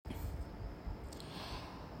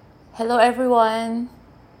Hello, everyone.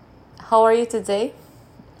 How are you today?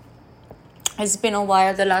 It's been a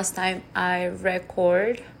while the last time I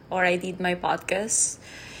record or I did my podcast.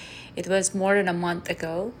 It was more than a month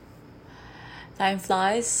ago. Time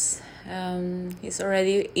flies. It's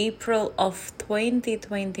already April of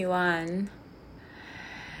 2021.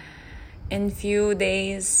 In few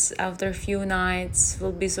days, after few nights,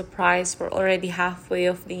 we'll be surprised we're already halfway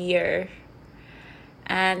of the year.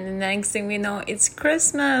 And the next thing we know, it's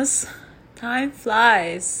Christmas. Time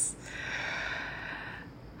flies.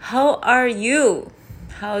 How are you?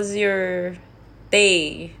 How's your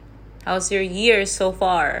day? How's your year so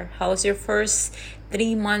far? How's your first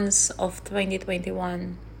 3 months of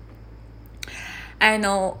 2021? I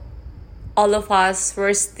know all of us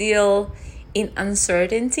were still in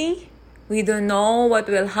uncertainty. We don't know what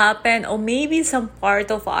will happen, or maybe some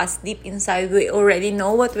part of us deep inside we already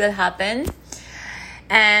know what will happen.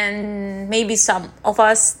 And maybe some of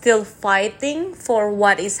us still fighting for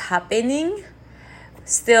what is happening,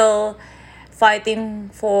 still fighting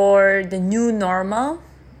for the new normal.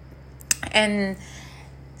 And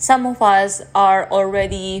some of us are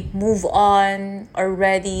already move on,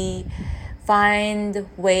 already find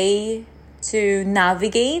way to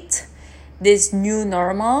navigate this new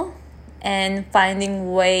normal and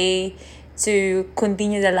finding way to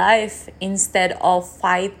continue the life instead of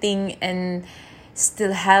fighting and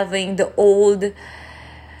still having the old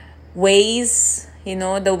ways,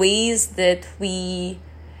 the ways that we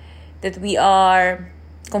are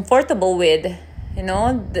comfortable with.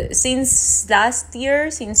 Since last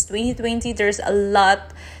year, since 2020, there's a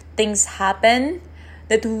lot things happen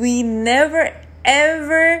that we never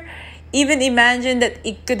ever even imagined that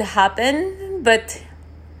it could happen, but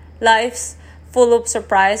life's full of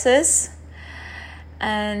surprises.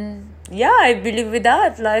 And yeah, I believe with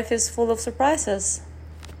that, life is full of surprises.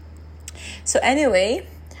 So anyway,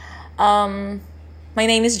 my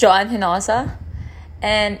name is Joanne Hinosa,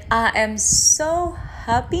 and I am so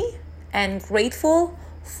happy and grateful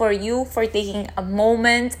for you for taking a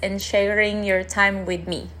moment and sharing your time with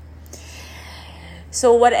me.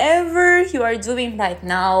 So whatever you are doing right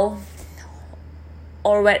now,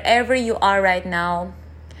 or wherever you are right now,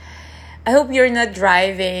 I hope you're not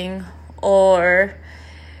driving, or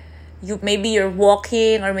you're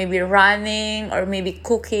walking, or maybe running, or maybe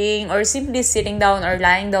cooking, or simply sitting down or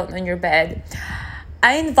lying down on your bed.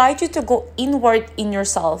 I invite you to go inward in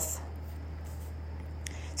yourself.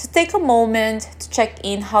 So take a moment to check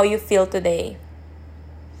in how you feel today.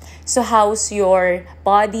 So how's your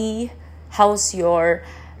body? How's your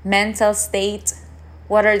mental state?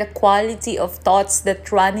 What are the quality of thoughts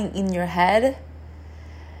that running in your head?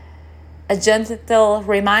 A gentle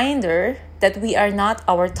reminder that we are not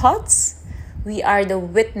our thoughts. We are the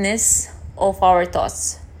witness of our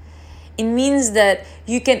thoughts. It means that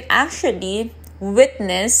you can actually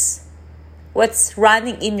witness what's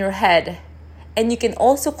running in your head. And you can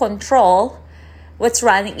also control what's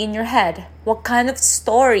running in your head. What kind of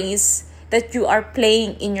stories that you are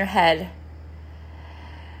playing in your head.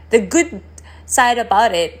 The good side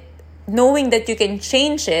about it, knowing that you can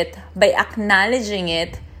change it by acknowledging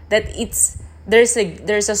it, that there's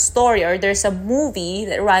a story or there's a movie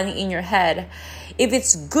that running in your head. If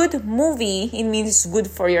it's good movie, it means it's good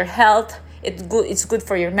for your health. It's good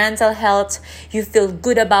for your mental health. You feel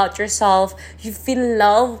good about yourself. You feel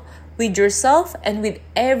love with yourself and with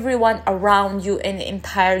everyone around you and the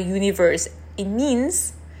entire universe. It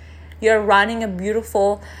means you're running a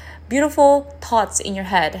beautiful, beautiful thoughts in your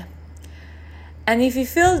head. And if you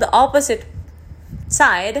feel the opposite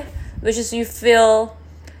side, which is you feel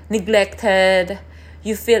neglected,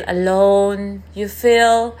 you feel alone, you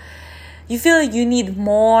feel you need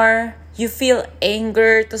more, you feel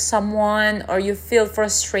anger to someone, or you feel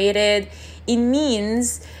frustrated, it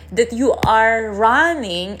means that you are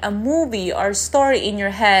running a movie or story in your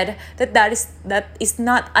head that is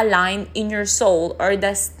not aligned in your soul, or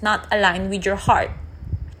that's not aligned with your heart.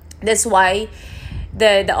 That's why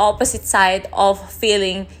the opposite side of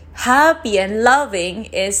feeling happy and loving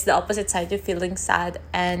is the opposite side of feeling sad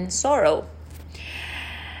and sorrow.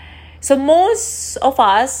 So most of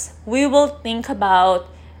us, we will think about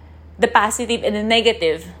the positive and the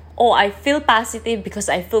negative. Oh, I feel positive because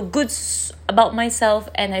I feel good about myself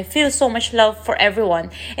and I feel so much love for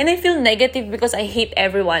everyone. And I feel negative because I hate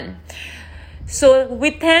everyone. So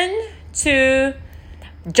we tend to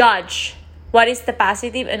judge what is the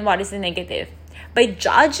positive and what is the negative. By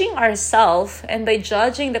judging ourselves and by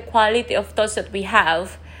judging the quality of thoughts that we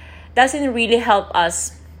have, doesn't really help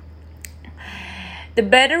us. The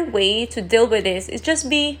better way to deal with this is just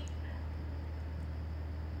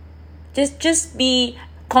be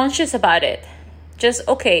conscious about it. just,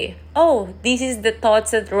 okay, oh, this is the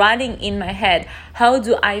thoughts that running in my head. How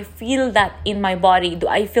do I feel that in my body? Do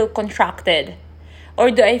I feel contracted?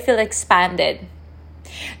 Or do I feel expanded?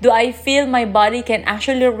 Do I feel my body can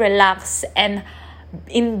actually relax and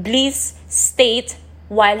in bliss state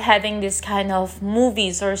while having this kind of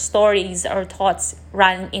movies or stories or thoughts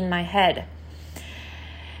running in my head?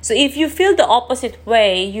 So if you feel the opposite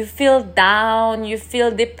way, you feel down, you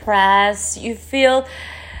feel depressed, you feel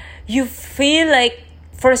like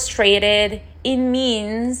frustrated, it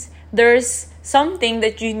means there's something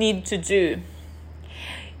that you need to do.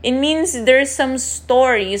 It means there's some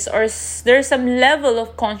stories or there's some level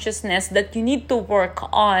of consciousness that you need to work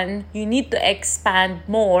on. You need to expand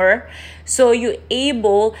more so you're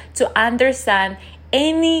able to understand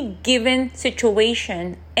any given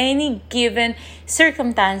situation, any given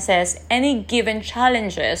circumstances, any given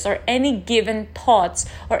challenges, or any given thoughts,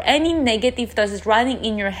 or any negative thoughts running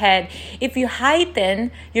in your head. If you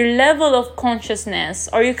heighten your level of consciousness,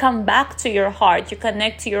 or you come back to your heart, you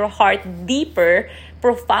connect to your heart deeper,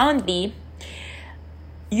 profoundly,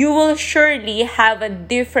 you will surely have a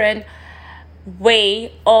different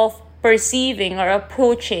way of perceiving or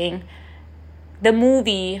approaching the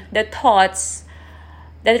movie, the thoughts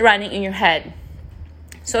that running in your head.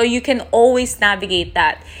 So you can always navigate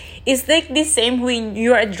that. It's like the same when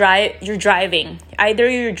you're driving. Either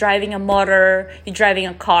you're driving a motor, you're driving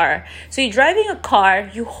a car. So you're driving a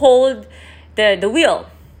car, you hold the wheel.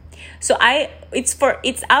 So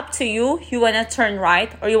it's up to you. You wanna turn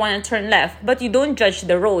right or you wanna turn left, but you don't judge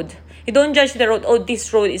the road. You don't judge the road. Oh,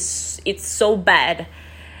 this road it's so bad.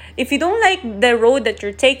 If you don't like the road that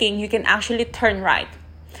you're taking, you can actually turn right,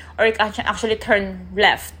 or you can actually turn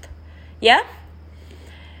left. Yeah.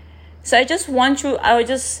 So I would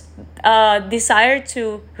just desire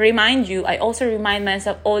to remind you. I also remind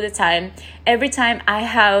myself all the time. Every time I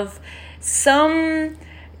have some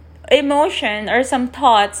emotion or some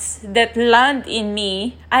thoughts that land in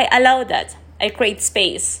me, I allow that. I create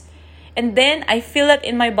space. And then I feel it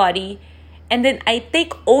in my body. And then I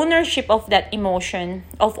take ownership of that emotion,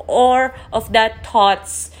 of that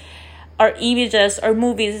thoughts or images or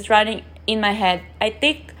movies running in my head. I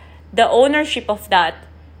take the ownership of that.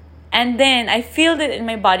 And then I feel that in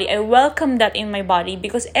my body. I welcome that in my body,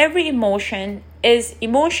 because every emotion is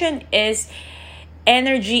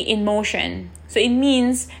energy in motion. So it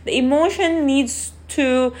means the emotion needs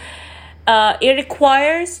to, it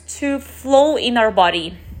requires to flow in our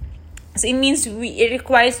body. So it means it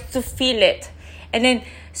requires to feel it. And then,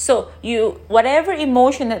 so whatever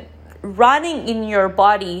emotion that running in your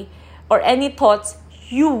body or any thoughts,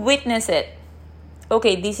 you witness it.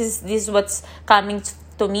 Okay, this is what's coming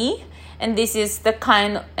to me, and this is the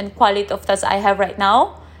kind and quality of thoughts I have right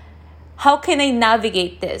now. How can I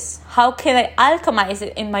navigate this? How can I alchemize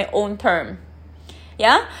it in my own term?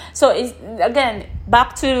 Yeah. So again,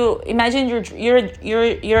 back to imagine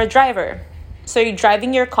you're a driver. So you're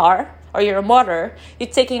driving your car or your motor. You're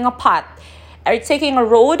taking a path, or you're taking a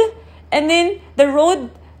road, and then the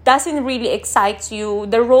road doesn't really excite you.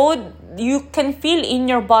 The road, you can feel in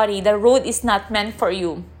your body, the road is not meant for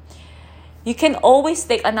you. You can always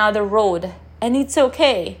take another road, and it's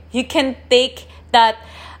okay. You can take that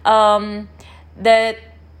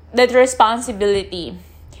responsibility.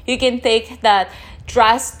 You can take that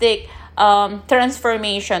drastic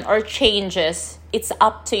transformation or changes. It's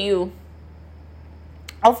up to you.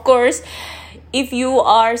 Of course, if you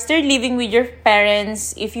are still living with your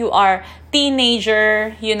parents, if you are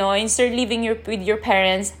teenager, and still living with your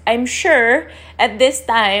parents, I'm sure at this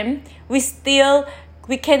time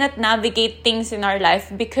we cannot navigate things in our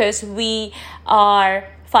life because we are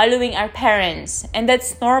following our parents, and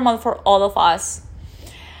that's normal for all of us.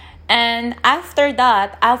 And after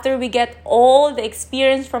that, after we get all the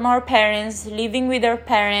experience from our parents, living with our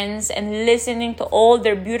parents and listening to all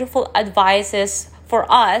their beautiful advices for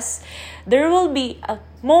us, there will be a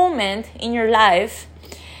moment in your life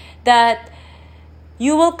that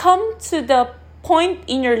you will come to the point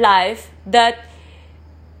in your life that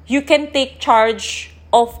you can take charge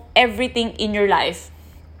of everything in your life.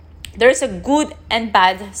 There's a good and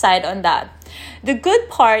bad side on that. The good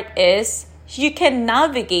part is you can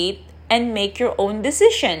navigate and make your own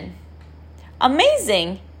decision.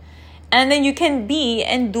 Amazing. And then you can be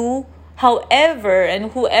and do however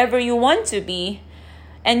and whoever you want to be.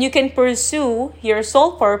 And you can pursue your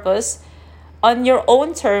sole purpose on your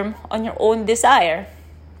own term, on your own desire,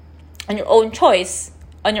 on your own choice,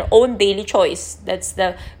 on your own daily choice. That's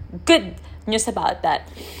the good news about that.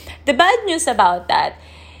 The bad news about that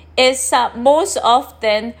is most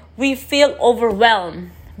often we feel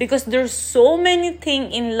overwhelmed because there's so many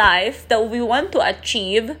things in life that we want to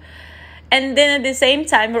achieve, And then at the same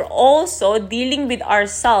time, we're also dealing with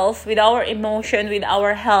ourselves, with our emotion, with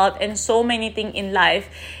our health, and so many things in life.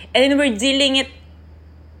 And then we're dealing it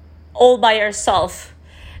all by ourselves.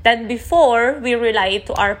 That before, we rely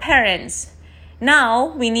to our parents.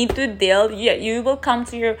 Now, we need to deal, you will come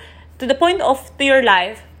to the point of your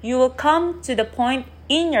life, you will come to the point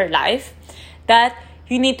in your life that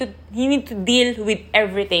you need to deal with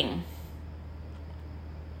everything.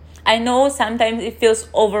 I know sometimes it feels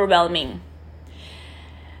overwhelming.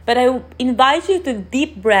 But I invite you to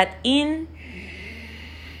deep breath in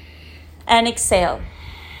and exhale.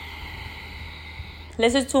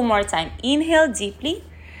 Let's do 2 more times. Inhale deeply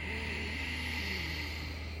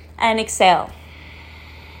and exhale.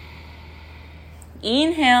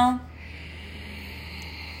 Inhale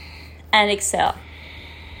and exhale.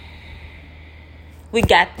 We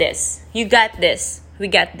got this. You got this. We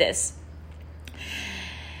got this.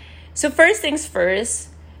 So first things first,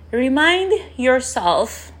 remind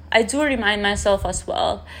yourself, I do remind myself as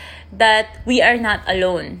well, that we are not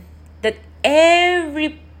alone. That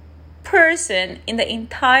every person in the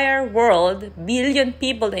entire world, billion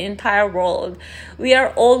people in the entire world, we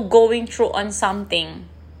are all going through on something.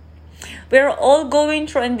 We are all going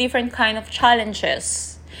through on different kind of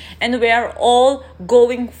challenges. And we are all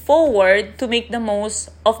going forward to make the most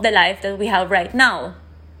of the life that we have right now.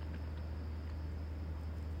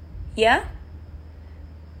 Yeah?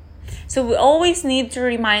 So we always need to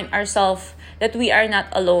remind ourselves that we are not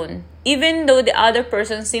alone. Even though the other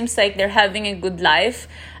person seems like they're having a good life,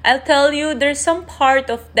 I'll tell you there's some part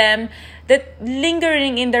of them that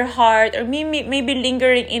lingering in their heart or maybe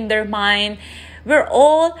lingering in their mind. We're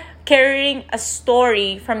all carrying a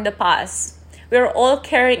story from the past. We're all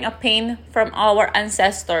carrying a pain from our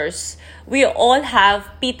ancestors. We all have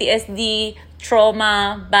PTSD,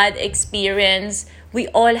 trauma, bad experience. We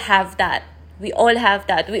all have that. We all have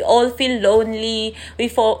that. We all feel lonely. We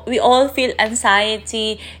all feel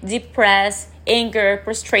anxiety, depressed, anger,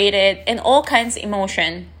 frustrated, and all kinds of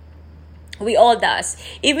emotion. We all does.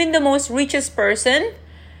 Even the most richest person,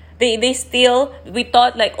 we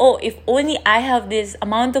thought like, oh, if only I have this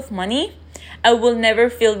amount of money, I will never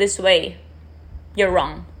feel this way. You're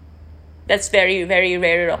wrong. That's very, very,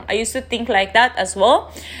 very wrong. I used to think like that as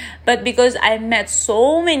well. But because I met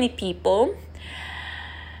so many people,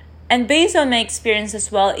 and based on my experience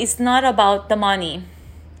as well, it's not about the money.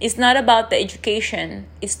 It's not about the education.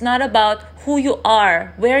 It's not about who you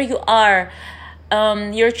are, where you are,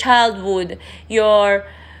 your childhood,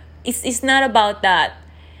 it's not about that.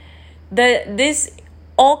 This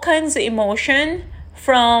all kinds of emotion,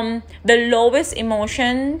 from the lowest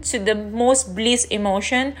emotion to the most bliss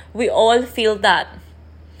emotion, we all feel that.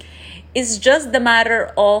 It's just the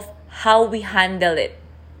matter of how we handle it.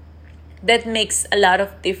 That makes a lot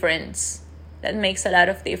of difference.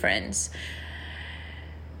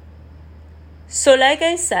 So like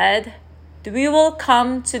I said, we will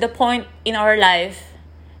come to the point in our life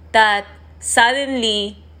that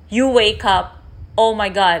suddenly you wake up, oh my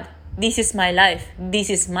God, this is my life. This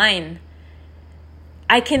is mine.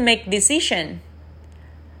 I can make decision.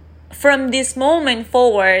 From this moment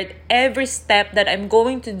forward, every step that I'm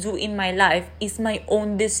going to do in my life is my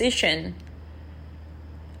own decision.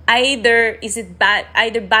 Either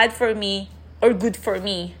bad for me or good for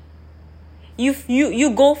me.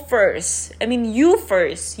 You go first. I mean, you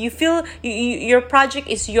first. You feel your project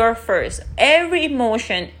is your first. Every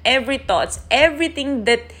emotion, every thoughts, everything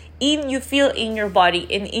that you feel in your body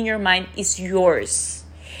and in your mind is yours.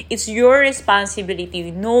 It's your responsibility,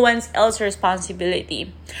 no one else's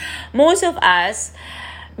responsibility. Most of us,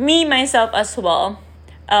 me myself as well,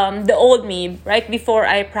 the old me, right before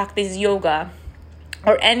I practice yoga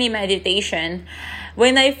or any meditation,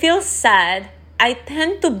 when I feel sad, I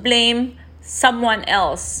tend to blame someone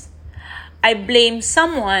else. I blame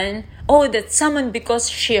someone. Oh, that someone, because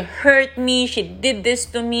she hurt me, she did this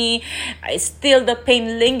to me. I still the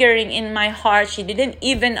pain lingering in my heart. She didn't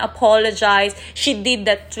even apologize. She did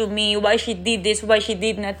that to me. Why she did this? Why she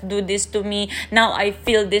did not do this to me? Now I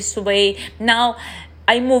feel this way. Now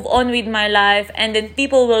I move on with my life, and then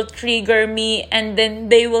people will trigger me, and then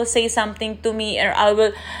they will say something to me, or I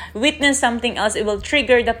will witness something else. It will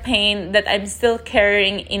trigger the pain that I'm still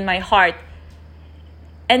carrying in my heart.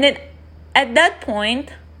 And then at that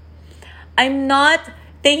point, I'm not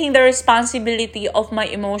taking the responsibility of my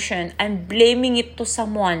emotion. I'm blaming it to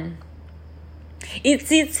someone.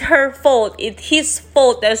 It's her fault. It's his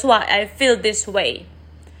fault. That's why I feel this way.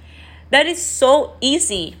 That is so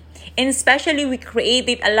easy. And especially we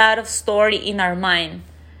created a lot of story in our mind.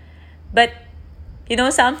 But,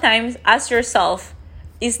 sometimes ask yourself,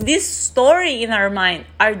 is this story in our mind,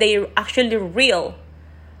 are they actually real?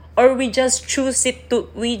 or we just choose it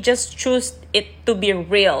to be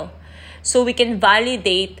real, so we can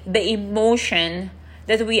validate the emotion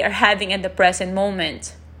that we are having at the present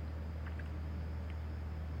moment.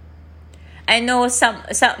 I know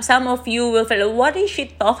some of you will feel, what is she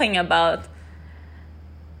talking about?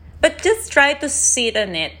 But just try to sit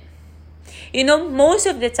on it. Most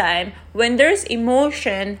of the time, when there's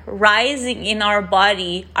emotion rising in our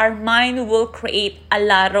body, our mind will create a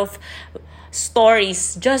lot of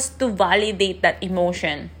stories just to validate that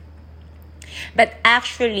emotion. But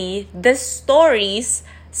actually, the stories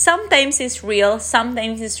sometimes is real,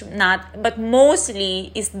 sometimes it's not, but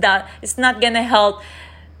mostly it's not gonna help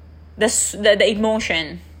the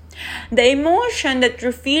emotion. The emotion that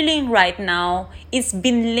you're feeling right now is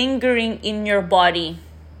been lingering in your body.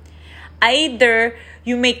 Either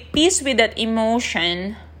you make peace with that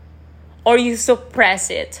emotion or you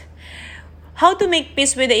suppress it. How to make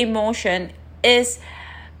peace with the emotion is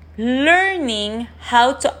learning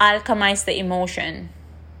how to alchemize the emotion.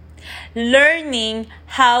 Learning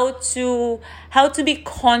how to be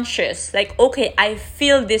conscious. Like, okay, I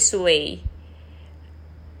feel this way.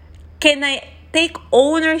 Can I take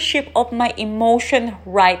ownership of my emotion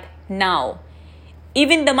right now?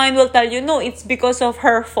 Even the mind will tell you, no, it's because of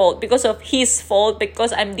her fault, because of his fault,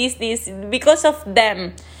 because I'm this, because of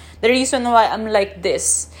them, the reason why I'm like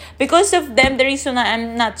this. Because of them, the reason why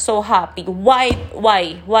I'm not so happy. Why?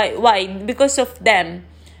 Because of them.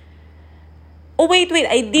 Oh, wait,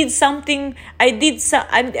 I did something, I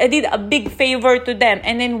did a big favor to them,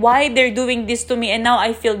 and then why they're doing this to me, and now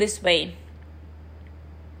I feel this way.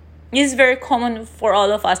 This is very common for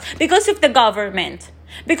all of us. Because of the government.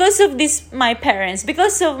 Because of this, my parents,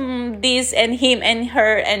 because of this and him and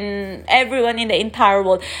her and everyone in the entire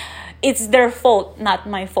world, it's their fault, not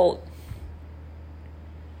my fault.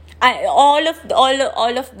 All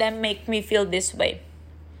of them make me feel this way.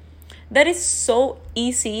 That is so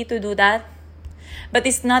easy to do that, but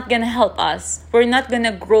it's not gonna help us. We're not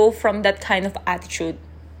gonna grow from that kind of attitude.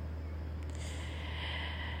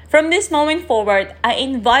 From this moment forward, I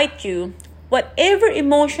invite you, whatever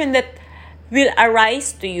emotion that will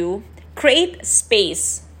arise to you, create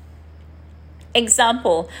space.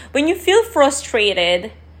 Example, when you feel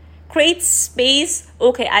frustrated, create space.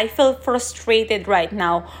 Okay, I feel frustrated right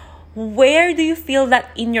now. Where do you feel that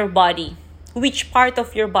in your body? Which part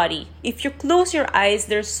of your body? If you close your eyes,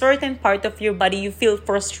 there's certain part of your body you feel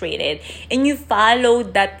frustrated, and you follow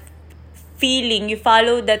that feeling, you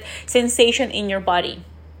follow that sensation in your body.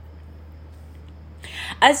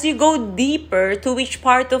 As you go deeper to which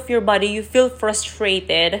part of your body you feel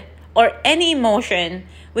frustrated or any emotion,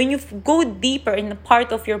 when you go deeper in the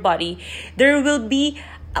part of your body, there will be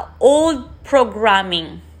an old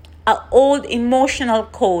programming, an old emotional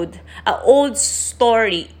code, an old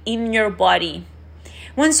story in your body.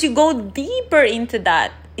 Once you go deeper into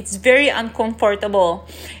that, it's very uncomfortable.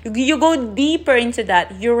 You go deeper into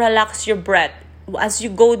that, you relax your breath. As you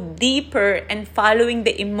go deeper and following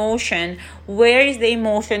the emotion, where is the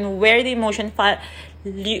emotion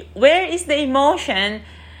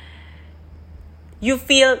you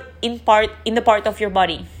feel in the part of your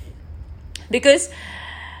body? Because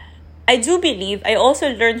I do believe, I also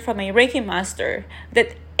learned from my Reiki master,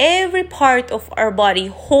 that every part of our body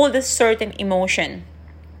holds a certain emotion.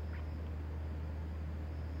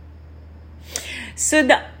 So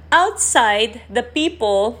the outside, the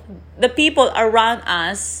people around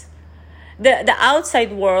us, the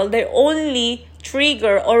outside world, they only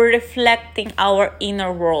trigger or reflecting our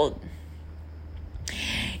inner world.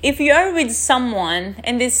 If you are with someone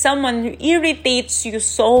and this someone irritates you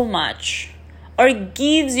so much, or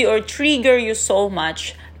gives you or trigger you so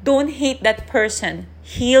much, don't hate that person.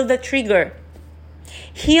 Heal the trigger.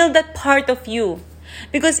 Heal that part of you.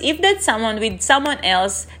 Because if that's someone with someone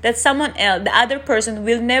else, the other person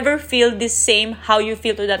will never feel the same how you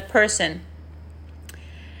feel to that person.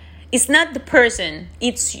 It's not the person,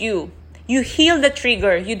 it's you. You heal the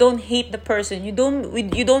trigger. You don't hate the person. You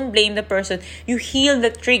don't blame the person. You heal the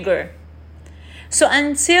trigger. So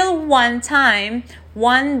until one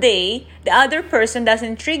day, the other person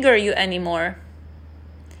doesn't trigger you anymore.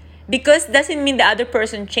 Because doesn't mean the other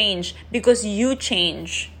person changed, because you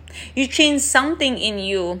change. You change something in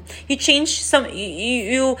you. You change it's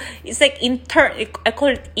like I call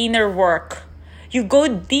it inner work. You go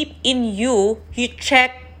deep in you. You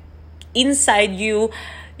check inside you.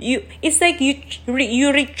 It's like you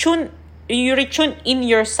retune in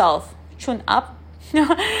yourself. Tune up.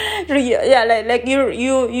 Yeah, like you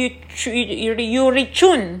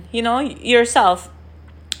retune, yourself.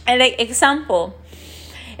 And like example,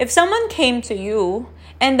 if someone came to you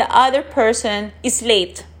and the other person is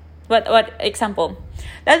late, what example?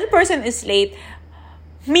 The other person is late.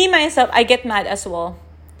 Me, myself, I get mad as well.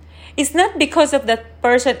 It's not because of that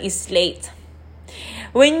person is late.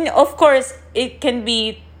 When, of course, it can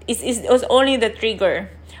be, it was only the trigger.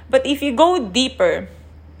 But if you go deeper,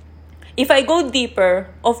 if I go deeper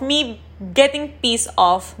of me getting pissed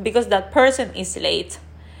off because that person is late,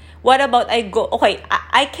 what about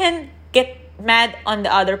I can get mad on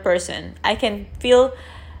the other person. I can feel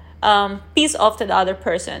pissed off to the other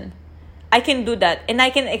person. I can do that, and I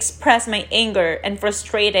can express my anger and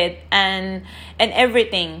frustrated and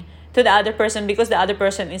everything to the other person because the other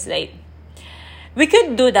person is late. We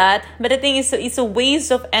could do that, but the thing is, it's a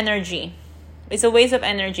waste of energy. It's a waste of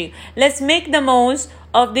energy. Let's make the most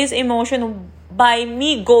of this emotion by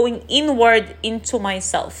me going inward into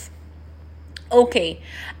myself. Okay,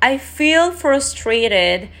 I feel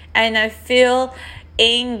frustrated and I feel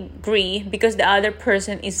angry because the other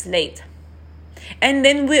person is late. And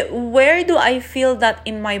then where do I feel that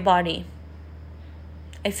in my body?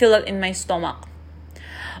 I feel that in my stomach.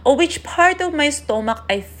 Or which part of my stomach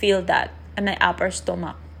I feel that? In my upper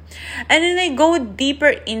stomach. And then I go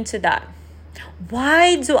deeper into that.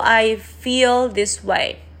 Why do I feel this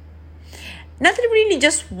way? Not really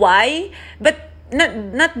just why, but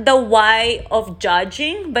not the why of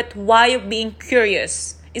judging, but why of being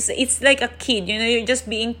curious. It's like a kid, you're just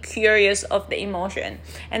being curious of the emotion.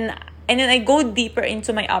 And then I go deeper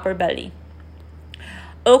into my upper belly.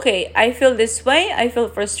 Okay, I feel this way. I feel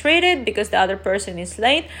frustrated because the other person is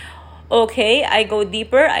late. Okay, I go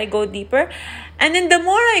deeper. And then the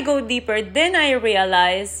more I go deeper, then I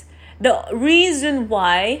realize the reason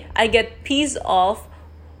why I get pissed off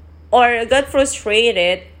or got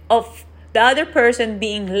frustrated of the other person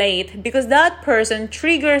being late, because that person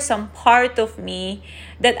triggers some part of me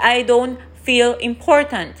that I don't feel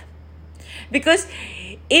important. Because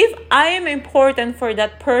if I am important for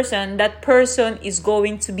that person is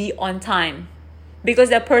going to be on time because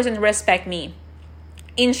that person respect me.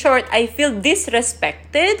 In short, I feel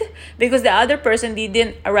disrespected because the other person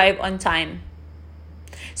didn't arrive on time.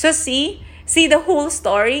 So see the whole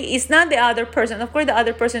story is not the other person. Of course, the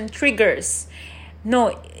other person triggers.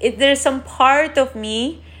 No, there's some part of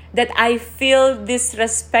me that I feel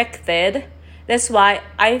disrespected. That's why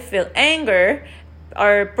I feel anger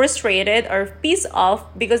or frustrated or pissed off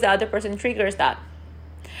because the other person triggers that.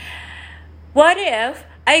 What if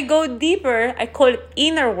I go deeper? I call it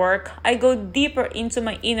inner work. I go deeper into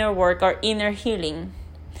my inner work or inner healing.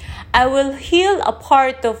 I will heal a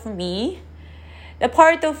part of me, the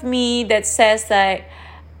part of me that says that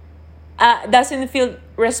doesn't feel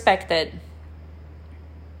respected.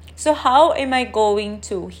 So how am I going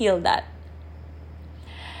to heal that?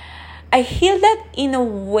 I heal that in a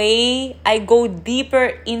way I go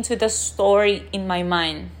deeper into the story in my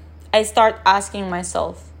mind. I start asking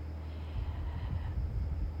myself,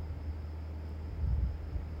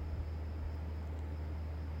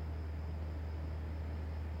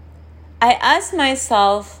 I ask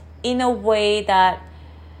myself in a way that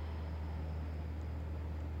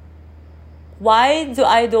why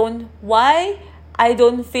I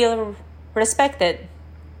don't feel respected?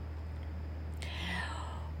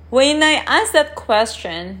 When I ask that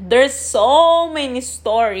question, there's so many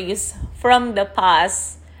stories from the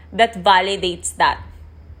past that validates that.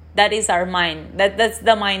 That is our mind. That's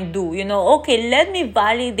the mind do. Okay, let me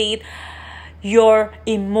validate your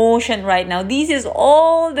emotion right now. This is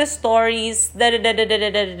all the stories.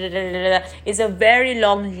 It's a very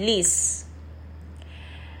long list.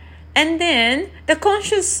 And then the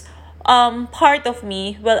conscious part of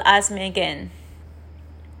me will ask me again,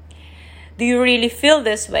 do you really feel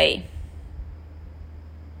this way?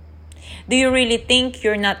 Do you really think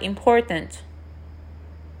you're not important?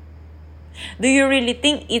 Do you really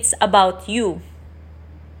think it's about you?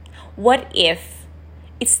 What if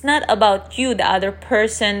it's not about you, the other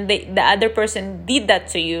person did that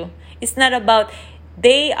to you? It's not about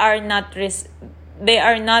they are not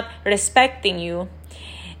respecting you.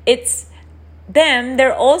 It's them,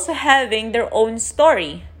 they're also having their own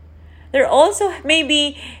story. They're also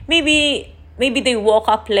maybe they woke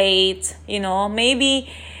up late, maybe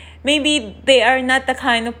they are not the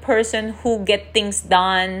kind of person who get things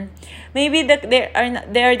done. Maybe they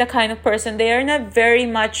are the kind of person, they are not very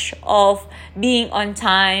much of being on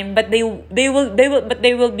time, but they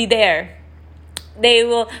will be there. They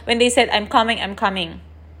will, when they said I'm coming. When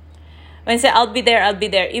they say I'll be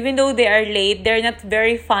there. Even though they are late, they're not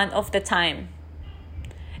very fond of the time.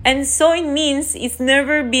 And so it means it's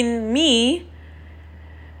never been me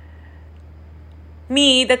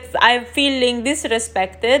that I'm feeling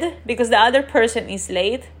disrespected because the other person is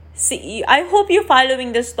late. See, I hope you're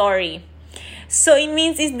following the story. So it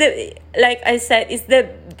means is the, like I said, is the,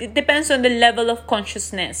 it depends on the level of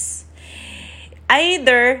consciousness.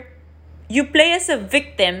 Either you play as a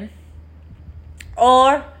victim,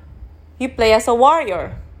 or you play as a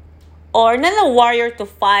warrior. Or not a warrior to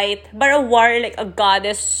fight, but a warrior like a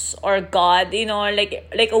goddess or god,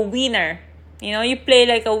 like a winner. You play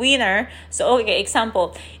like a winner. So okay,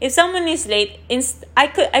 example, if someone is late, I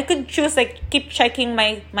could choose like keep checking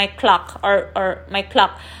my clock, or my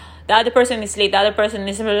clock. The other person is late. The other person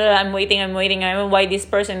is, I'm waiting. I don't know why this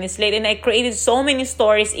person is late, and I created so many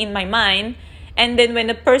stories in my mind. And then when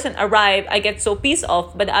the person arrived, I get so pissed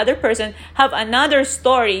off. But the other person have another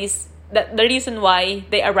stories that the reason why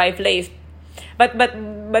they arrived late. But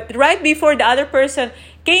right before the other person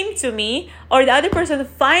came to me, or the other person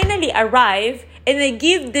finally arrived, and I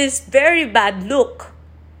give this very bad look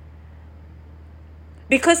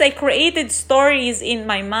because I created stories in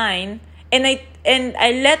my mind, and I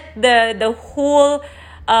let the whole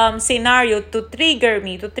scenario to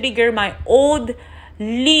trigger my old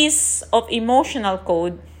list of emotional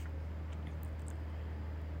code.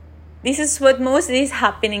 This is what mostly is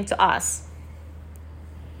happening to us.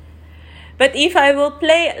 But if I will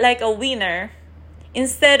play like a winner,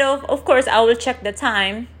 instead of course, I will check the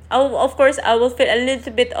time. I will feel a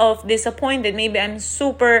little bit of disappointed. Maybe I'm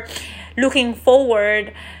super looking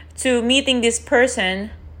forward to meeting this person.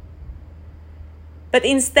 But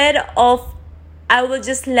instead of, I will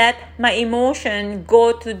just let my emotion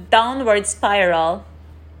go to downward spiral.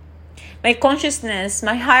 My consciousness,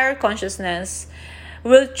 my higher consciousness,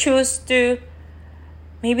 will choose to,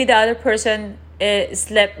 maybe the other person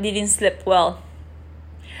didn't sleep well,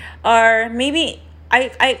 or maybe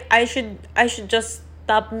I should just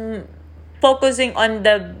stop focusing on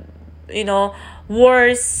the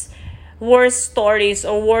worst stories,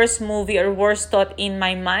 or worst movie, or worst thought in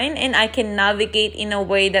my mind, and I can navigate in a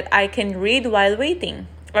way that I can read while waiting,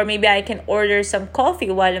 or maybe I can order some coffee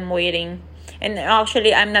while I'm waiting. And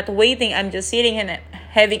actually, I'm not waiting. I'm just sitting and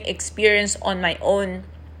having experience on my own.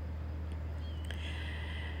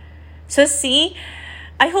 So see,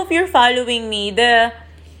 I hope you're following me. The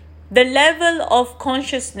level of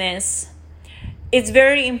consciousness is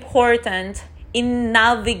very important in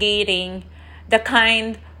navigating the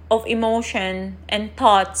kind of emotion and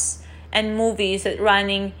thoughts and movies that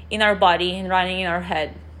running in our body and running in our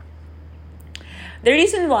head. The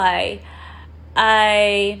reason why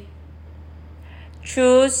I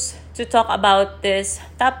choose to talk about this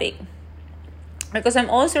topic, because I'm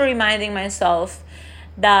also reminding myself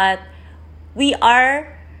that we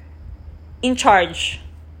are in charge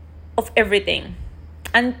of everything.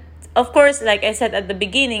 And of course, like I said at the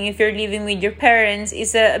beginning, if you're living with your parents,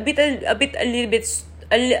 is a little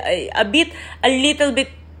bit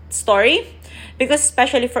story, because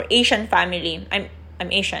especially for Asian family, I'm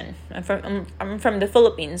Asian. I'm from the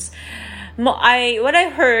Philippines. What I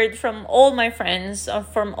heard from all my friends, or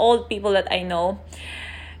from all people that I know,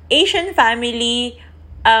 Asian family,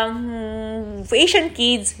 for Asian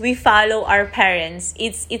kids, we follow our parents.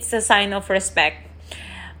 It's a sign of respect.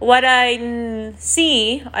 What I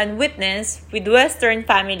see and witness with Western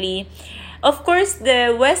family, of course,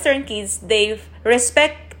 the Western kids, they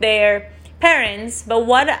respect their parents, but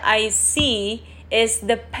what I see is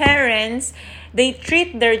the parents, they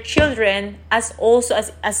treat their children as also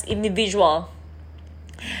as individual.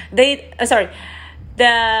 The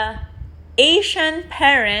Asian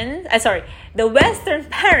parent, the Western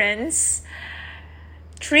parents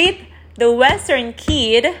treat the Western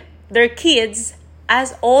their kids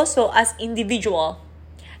as also as individual.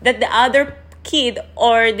 That the other kid,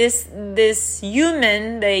 or this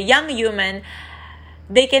human, the young human,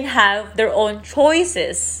 they can have their own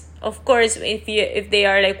choices. Of course, if they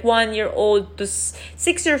are like 1 year old to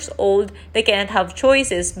 6 years old, they cannot have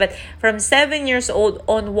choices. But from 7 years old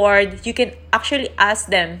onward, you can actually ask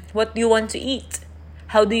them, what do you want to eat?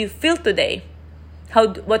 How do you feel today?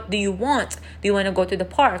 What do you want? Do you want to go to the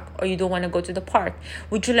park, or you don't want to go to the park?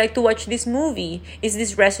 Would you like to watch this movie? Is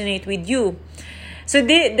this resonate with you? So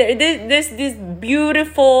there's this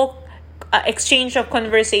beautiful exchange of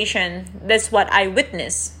conversation. That's what I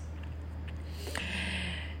witnessed.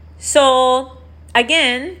 So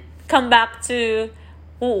again, come back to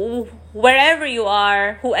wherever you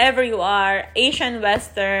are, whoever you are, Asian,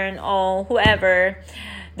 Western, or whoever,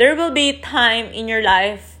 there will be time in your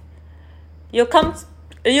life. You'll come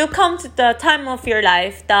to the time of your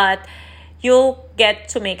life that you'll get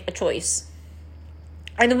to make a choice.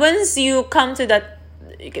 And once you come to that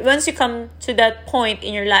point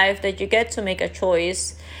in your life that you get to make a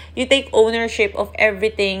choice, you take ownership of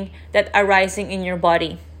everything that arising in your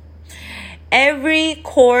body. Every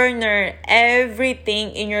corner,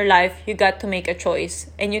 everything in your life, you got to make a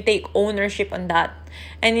choice and you take ownership on that.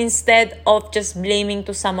 And instead of just blaming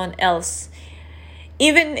to someone else.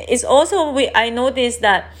 Even it's also I noticed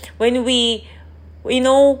that when we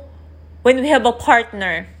when we have a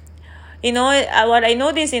partner, what I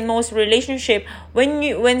notice in most relationship,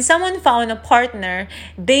 when someone found a partner,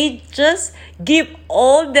 they just give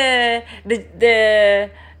all the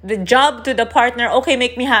job to the partner. Okay,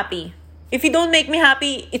 make me happy. If you don't make me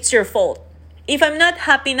happy, it's your fault. If I'm not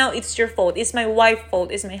happy now, it's your fault. It's my wife's fault.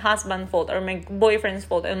 It's my husband's fault, or my boyfriend's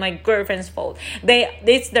fault, and my girlfriend's fault.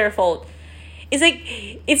 It's their fault. It's like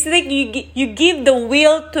you give the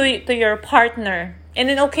wheel to your partner, and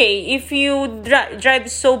then okay, if you drive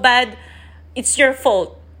so bad, it's your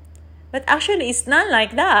fault. But actually, it's not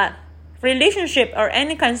like that. Relationship or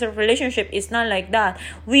any kinds of relationship is not like that.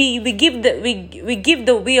 We give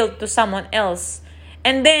the wheel to someone else,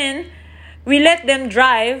 and then we let them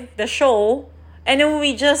drive the show, and then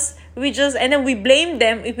we just and then we blame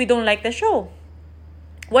them if we don't like the show.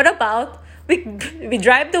 What about we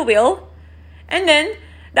drive the wheel, and then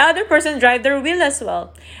the other person drive their wheel as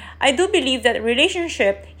well? I do believe that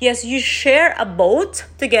relationship, yes, you share a boat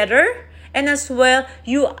together, and as well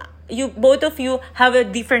you both of you have a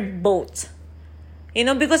different boat.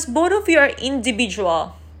 Because both of you are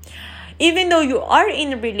individual. Even though you are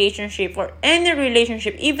in a relationship or any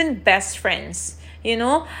relationship, even best friends,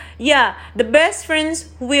 the best friends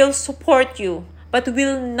will support you, but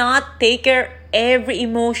will not take care every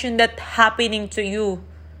emotion that's happening to you.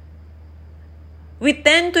 We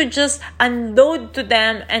tend to just unload to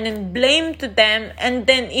them and then blame to them, and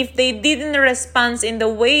then if they didn't respond in the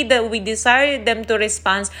way that we desired them to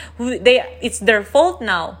respond, it's their fault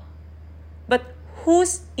now. But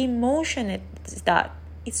whose emotion is that?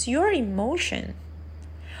 It's your emotion.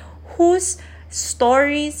 Whose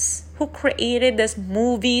stories, who created these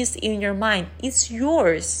movies in your mind? It's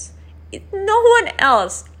yours. No one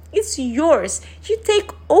else. It's yours. You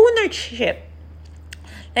take ownership.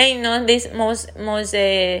 This most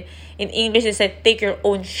in English they said, take your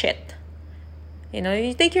own shit.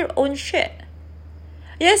 You take your own shit.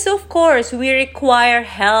 Yes, of course, we require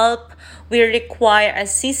help. We require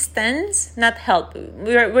assistance, not help.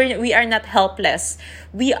 We are not helpless.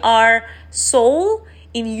 We are soul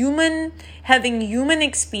having human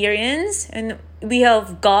experience, and we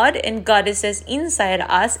have God and goddesses inside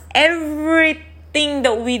us. Everything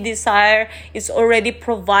that we desire is already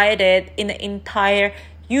provided in the entire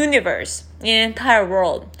universe, in the entire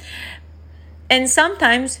world. And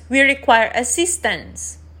sometimes we require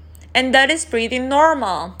assistance. And that is pretty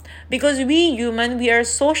normal. Because we are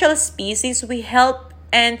social species. We help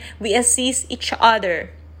and we assist each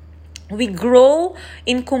other. We grow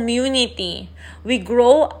in community. We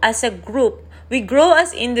grow as a group. We grow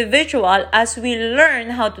as individual as we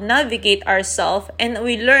learn how to navigate ourselves, and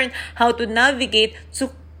we learn how to navigate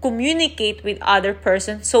to communicate with other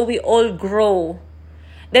persons, so we all grow.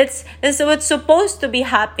 That's what's supposed to be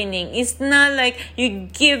happening. It's not like you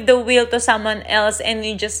give the wheel to someone else and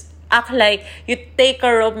you just act like you take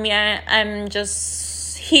care of me. I'm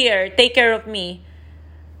just here. Take care of me.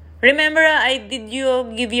 Remember, I did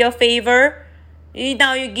give you a favor?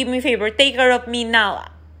 Now you give me a favor. Take care of me now.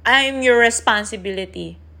 I'm your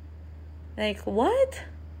responsibility. Like, what?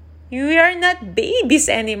 We are not babies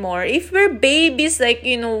anymore. If we're babies, like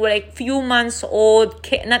few months old,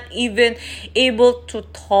 not even able to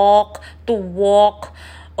talk, to walk,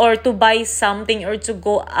 or to buy something, or to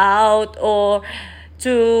go out, or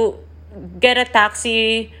to get a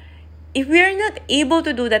taxi. If we are not able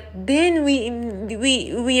to do that, then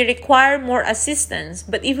we require more assistance.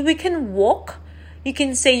 But if we can walk, you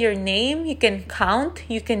can say your name, you can count,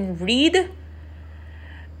 you can read,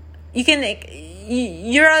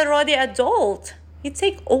 you're already adult. You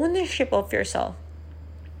take ownership of yourself.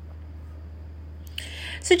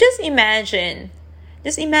 So just imagine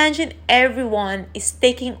everyone is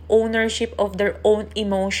taking ownership of their own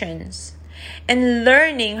emotions and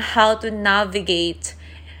learning how to navigate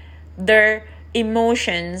their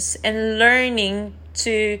emotions, and learning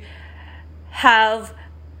to have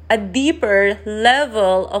a deeper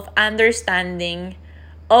level of understanding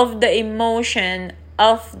of the emotion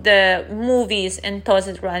of the movies and thoughts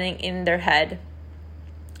that running in their head.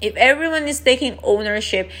 If everyone is taking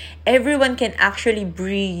ownership, everyone can actually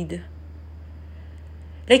breathe.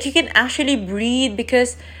 Like, you can actually breathe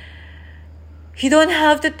because you don't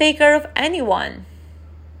have to take care of anyone.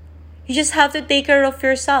 You just have to take care of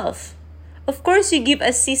yourself. Of course, you give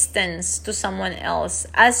assistance to someone else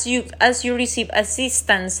as you receive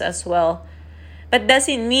assistance as well. But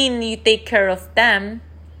doesn't mean you take care of them.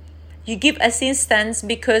 You give assistance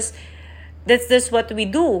because That's what we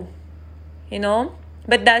do, you know.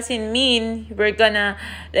 But doesn't mean we're gonna,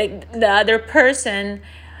 like, the other person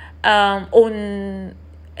own,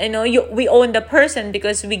 we own the person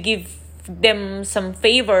because we give them some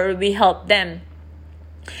favor, we help them.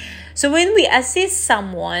 So when we assist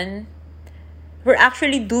someone, we're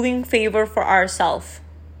actually doing favor for ourselves.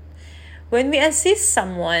 When we assist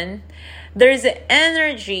someone, there's an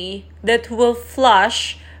energy that will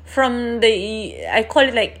flush from the, I call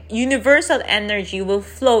it like universal energy, will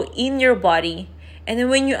flow in your body. And then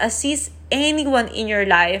when you assist anyone in your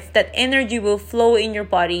life, that energy will flow in your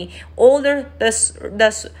body. All the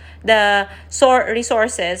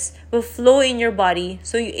resources will flow in your body,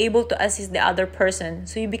 so you're able to assist the other person.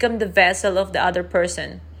 So you become the vessel of the other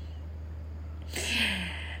person.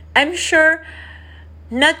 I'm sure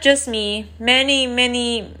not just me,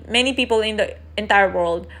 many people in the entire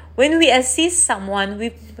world, when we assist someone,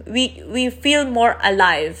 we feel more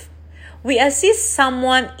alive. We assist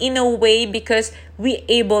someone in a way because we're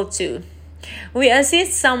able to. We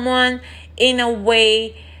assist someone in a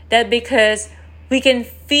way that because we can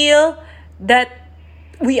feel that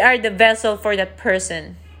we are the vessel for that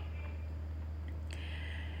person.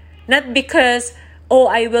 Not because, oh,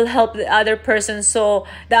 I will help the other person, so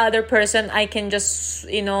the other person, I can just,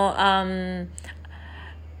 I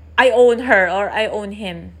own her or I own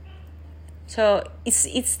him. So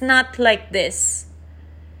it's not like this.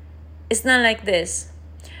 It's not like this.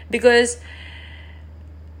 Because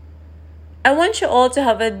I want you all to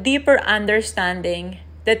have a deeper understanding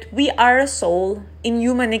that we are a soul in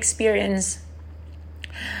human experience.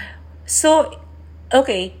 So,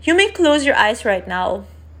 okay, you may close your eyes right now,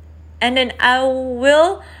 and then I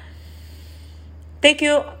will take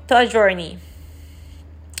you to a journey.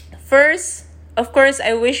 First, of course,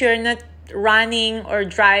 I wish you're not running or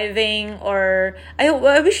driving, or I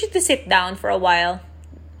wish you to sit down for a while.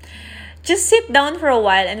 Just sit down for a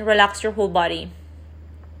while and relax your whole body.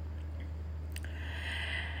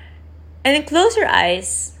 And then close your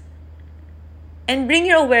eyes and bring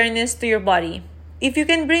your awareness to your body. If you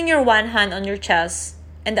can bring your one hand on your chest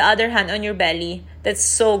and the other hand on your belly, that's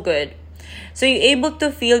so good. So you're able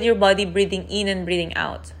to feel your body breathing in and breathing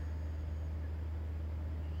out.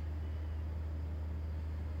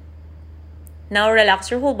 Now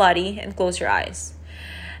relax your whole body and close your eyes.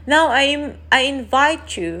 Now I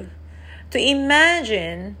invite you to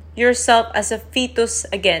imagine yourself as a fetus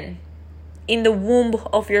again in the womb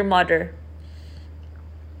of your mother.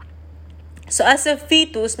 So as a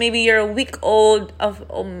fetus, maybe you're a weeks old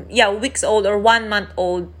or 1 month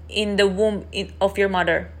old in the womb of your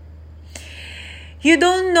mother. You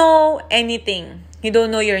don't know anything. You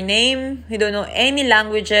don't know your name. You don't know any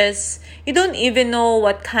languages. You don't even know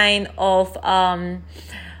what kind,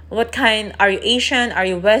 are you Asian? Are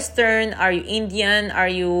you Western? Are you Indian? Are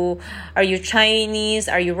you Chinese?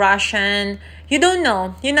 Are you Russian? You don't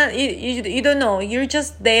know. You don't know. You're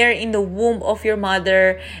just there in the womb of your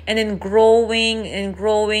mother, and then growing and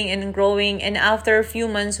growing and growing. And after a few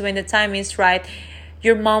months, when the time is right,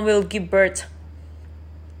 your mom will give birth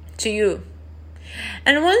to you.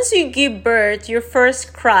 And once you give birth, your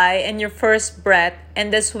first cry and your first breath,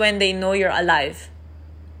 and that's when they know you're alive.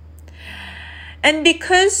 And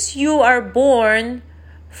because you are born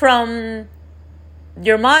from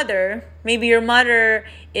your mother, maybe your mother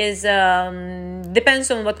is,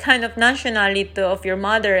 depends on what kind of nationality of your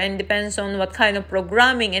mother, and depends on what kind of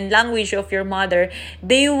programming and language of your mother,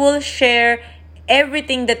 they will share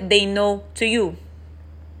everything that they know to you.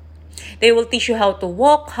 They will teach you how to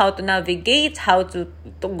walk, how to navigate, how to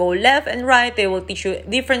go left and right. They will teach you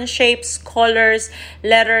different shapes, colors,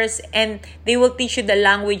 letters, and they will teach you the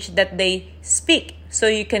language that they speak so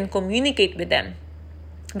you can communicate with them.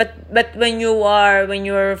 But when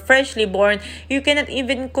you're freshly born, you cannot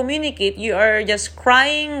even communicate. You are just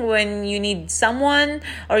crying when you need someone,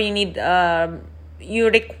 or you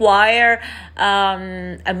require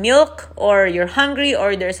a milk, or you're hungry,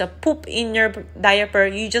 or there's a poop in your diaper.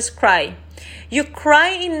 You just cry. You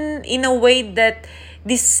cry in a way that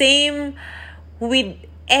the same with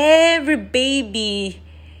every baby,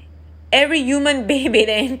 every human baby in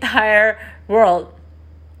the entire world.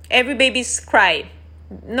 Every babies cry.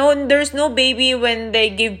 No, there's no baby when they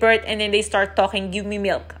give birth and then they start talking, give me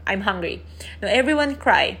milk, I'm hungry. No, everyone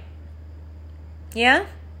cry. Yeah?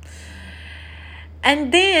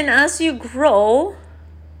 And then as you grow,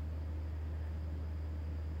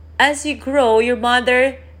 your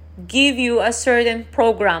mother give you a certain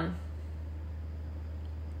program.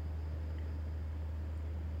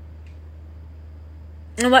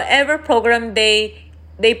 And whatever program they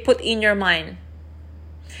put in your mind.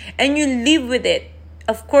 And you live with it.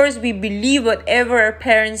 of course, we believe whatever our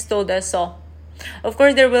parents told us so. Of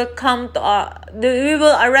course, there will come to we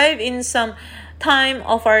will arrive in some time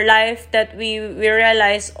of our life that we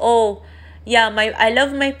realize, oh, yeah, I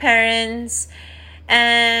love my parents,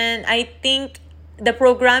 and I think the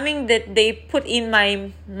programming that they put in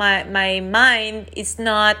my mind is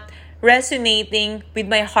not resonating with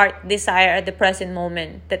my heart desire at the present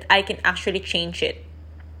moment, that I can actually change it.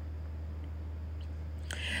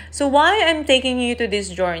 So why I'm taking you to this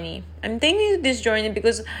journey? I'm taking you to this journey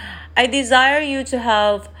because I desire you to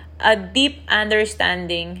have a deep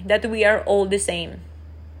understanding that we are all the same.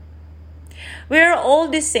 We are all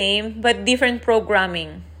the same, but different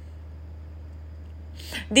programming,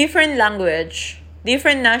 different language,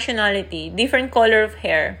 different nationality, different color of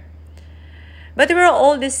hair. But we're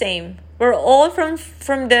all the same. We're all from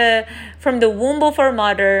the womb of our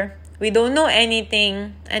mother. We don't know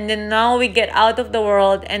anything, and then now we get out of the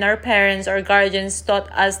world, and our parents, our guardians taught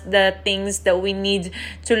us the things that we need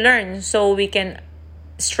to learn so we can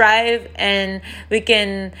strive and we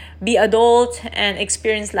can be adult and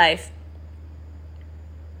experience life.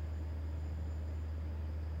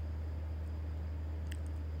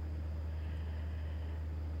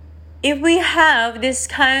 If we have this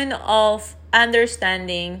kind of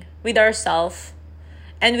understanding with ourselves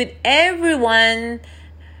and with everyone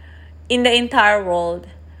in the entire world,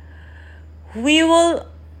 we will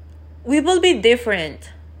be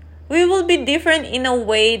different. We will be different in a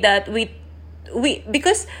way that we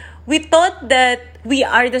because we thought that we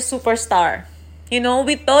are the superstar.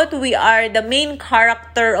 We thought we are the main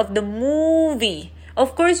character of the movie.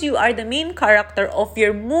 Of course, you are the main character of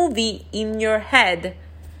your movie in your head.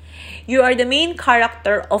 You are the main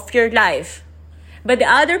character of your life. But the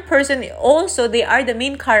other person also, they are the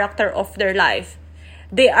main character of their life.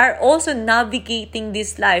 They are also navigating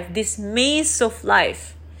this life, this maze of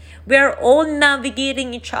life. We are all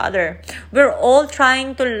navigating each other. We're all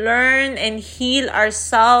trying to learn and heal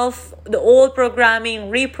ourselves, the old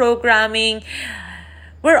programming, reprogramming.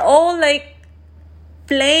 We're all like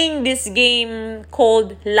playing this game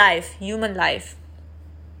called life, human life.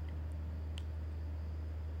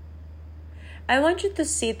 I want you to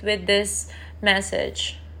sit with this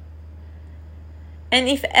message. And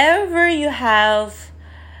if ever you have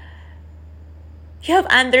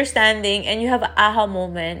understanding and you have an aha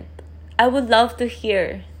moment, I would love to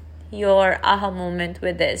hear your aha moment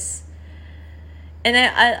with this. And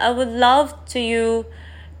I would love you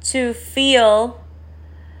to feel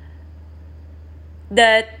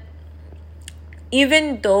that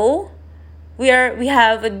even though we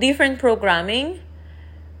have a different programming,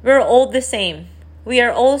 we're all the same. We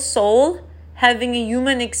are all soul having a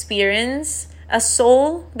human experience, a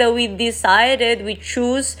soul that we decided, we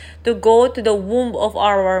choose to go to the womb of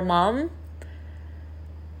our mom.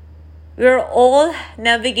 We're all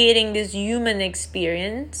navigating this human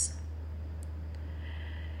experience.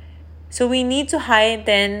 So we need to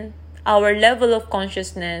heighten our level of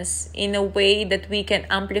consciousness in a way that we can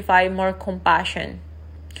amplify more compassion.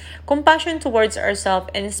 Compassion towards ourselves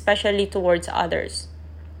and especially towards others.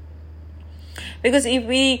 Because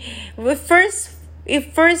if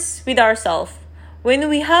first with ourselves, when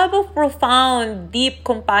we have a profound, deep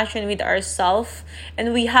compassion with ourselves,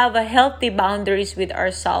 and we have a healthy boundaries with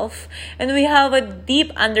ourselves, and we have a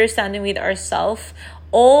deep understanding with ourselves,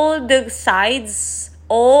 all the sides,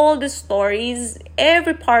 all the stories,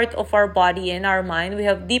 every part of our body and our mind, we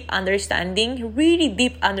have deep understanding, really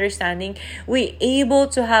deep understanding. We're able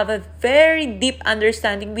to have a very deep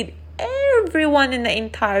understanding with everyone in the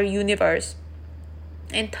entire universe,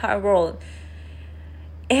 entire world.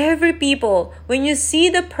 Every people, when you see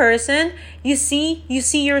the person, you see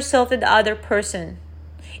yourself in the other person.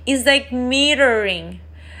 It's like mirroring.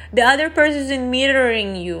 The other person is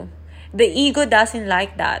mirroring you. The ego doesn't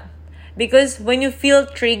like that. Because when you feel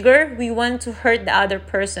trigger, we want to hurt the other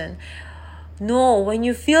person. No, when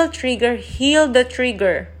you feel trigger, heal the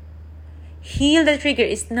trigger. Heal the trigger.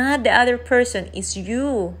 It's not the other person, it's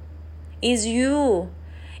you. It's you.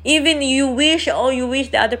 Even you wish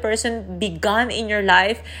the other person be gone in your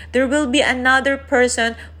life, there will be another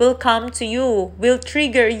person will come to you, will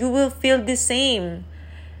trigger, you will feel the same.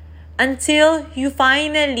 Until you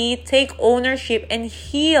finally take ownership and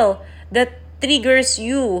heal that triggers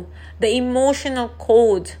you, the emotional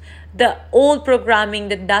code, the old programming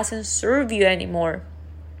that doesn't serve you anymore.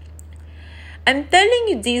 I'm telling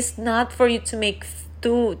you this not for you to make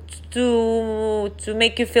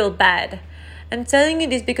you feel bad. I'm telling you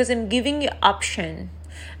this because I'm giving you option.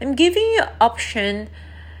 I'm giving you option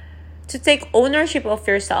to take ownership of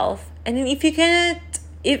yourself. And if you cannot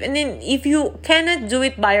if you cannot do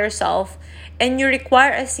it by yourself and you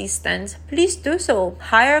require assistance, please do so.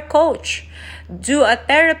 Hire a coach. Do a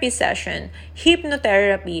therapy session,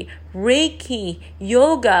 hypnotherapy, Reiki,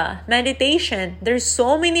 yoga, meditation. There's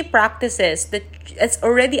so many practices that it's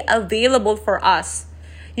already available for us.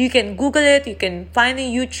 You can Google it, you can find on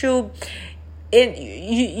YouTube, and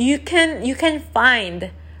you can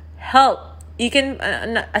find help. You can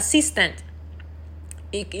an assistant.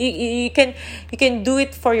 You can do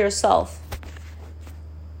it for yourself.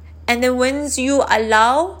 And then once you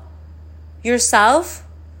allow yourself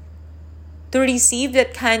to receive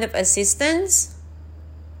that kind of assistance,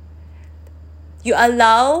 you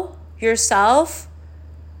allow yourself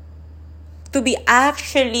to be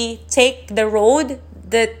actually take the road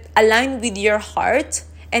that align with your heart,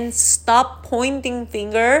 and stop pointing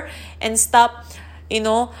finger, and stop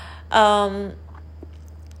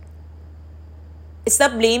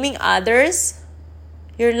stop blaming others.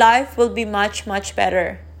 Your life will be much, much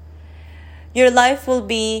better. Your life will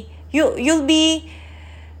be, you'll be,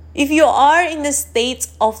 if you are in a state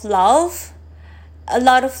of love, a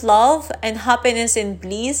lot of love and happiness and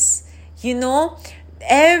bliss,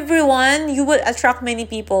 everyone, you will attract many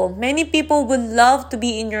people. Many people would love to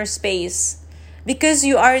be in your space, because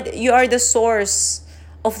you are the source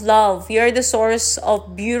of love. You are the source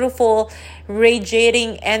of beautiful,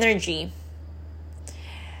 radiating energy.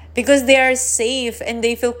 Because they are safe and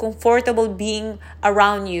they feel comfortable being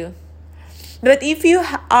around you. But if you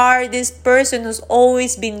are this person who's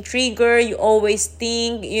always been triggered, you always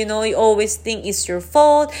think it's your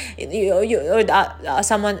fault, or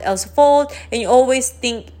someone else's fault, and you always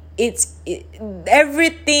think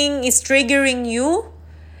everything is triggering you,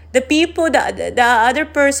 the people, the other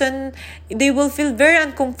person, they will feel very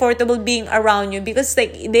uncomfortable being around you, because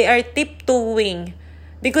they are tiptoeing,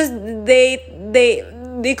 because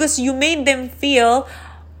because you made them feel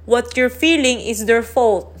what you're feeling is their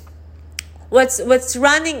fault. What's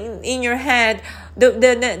running in your head,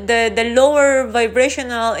 the lower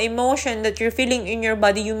vibrational emotion that you're feeling in your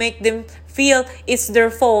body, you make them feel it's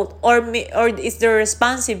their fault, or it's their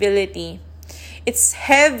responsibility. It's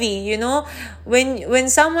heavy, when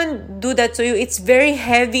someone do that to you, it's very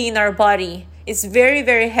heavy in our body. It's very,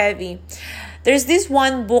 very heavy. There's this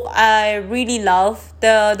one book I really love,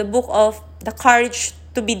 the book of The Courage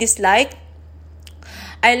to Be Disliked.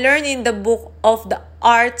 I learned in the book of The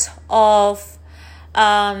Art of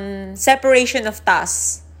Separation of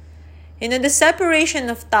Tasks. The separation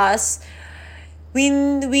of tasks,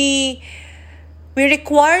 when we're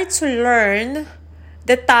required to learn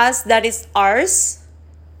the task that is ours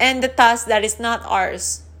and the task that is not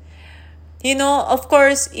ours. Of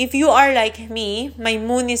course, if you are like me, my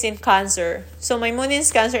moon is in Cancer. So my moon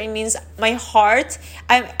is Cancer, it means my heart,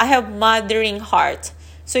 I have mothering heart.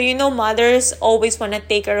 So mothers always want to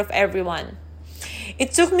take care of everyone.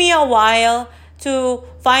 It took me a while to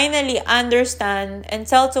finally understand and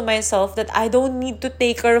tell to myself that I don't need to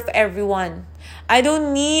take care of everyone. I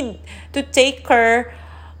don't need to take care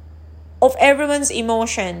of everyone's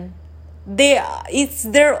emotion. It's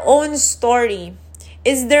their own story.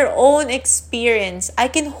 It's their own experience. I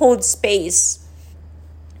can hold space.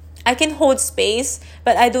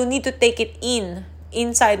 But I don't need to take it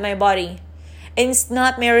inside my body. And it's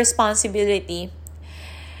not my responsibility.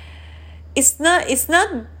 It's not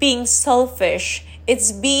being selfish.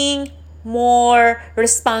 It's being more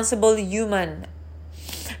responsible human.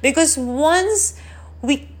 Because once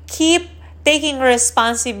we keep taking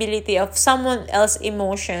responsibility of someone else's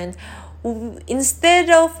emotion, instead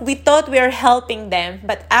of we thought we are helping them,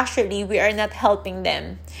 but actually we are not helping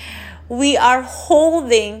them. We are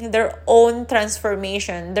holding their own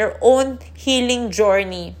transformation, their own healing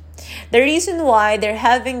journey. The reason why they're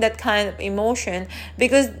having that kind of emotion,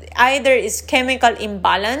 because either is chemical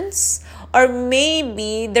imbalance, or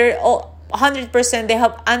maybe they're 100% they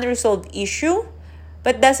have unresolved issue,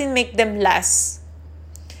 but doesn't make them less.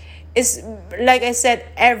 It's like I said,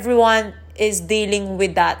 everyone is dealing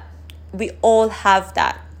with that. We all have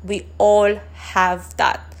that.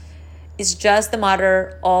 It's just a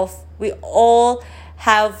matter of we all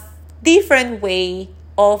have different way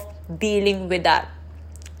of dealing with that.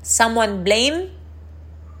 Someone blame,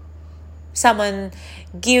 someone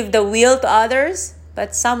give the will to others,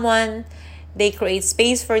 but someone, they create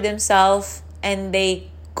space for themselves and they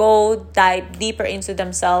go dive deeper into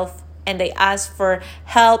themselves and they ask for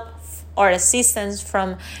help or assistance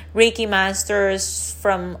from Reiki masters,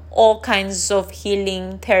 from all kinds of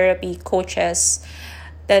healing therapy coaches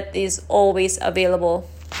that is always available.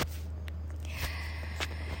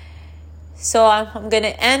 So I'm going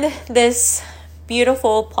to end this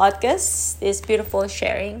beautiful podcast, this beautiful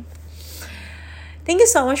sharing. thank you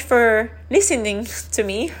so much for listening to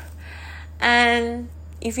me. And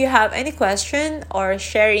if you have any question or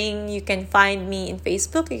sharing, you can find me in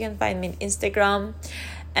Facebook, you can find me in Instagram.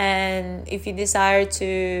 And if you desire to,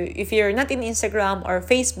 if you're not in Instagram or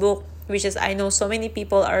Facebook, which is I know so many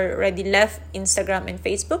people are already left Instagram and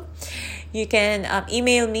Facebook, you can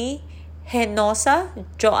email me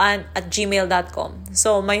henosajoan@gmail.com.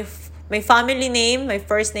 So my family name, my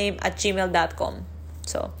first name at gmail.com.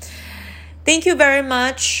 So thank you very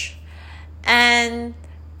much. And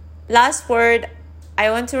last word, I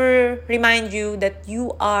want to remind you that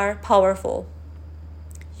you are powerful.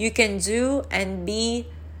 You can do and be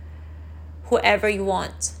whoever you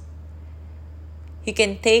want. You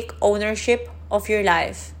can take ownership of your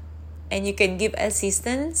life, and you can give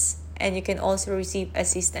assistance, and you can also receive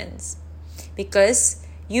assistance, because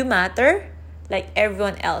you matter like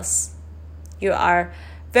everyone else. You are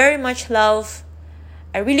very much loved.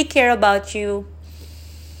 I really care about you.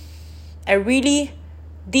 I really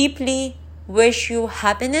deeply wish you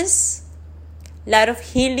happiness, a lot of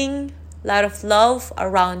healing, a lot of love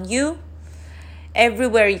around you,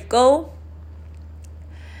 everywhere you go.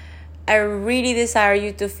 I really desire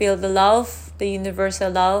you to feel the love, the universal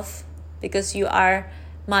love, because you are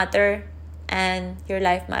matter and your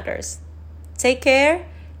life matters. Take care,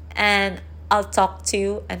 and I'll talk to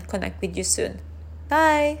you and connect with you soon.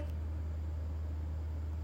 Bye.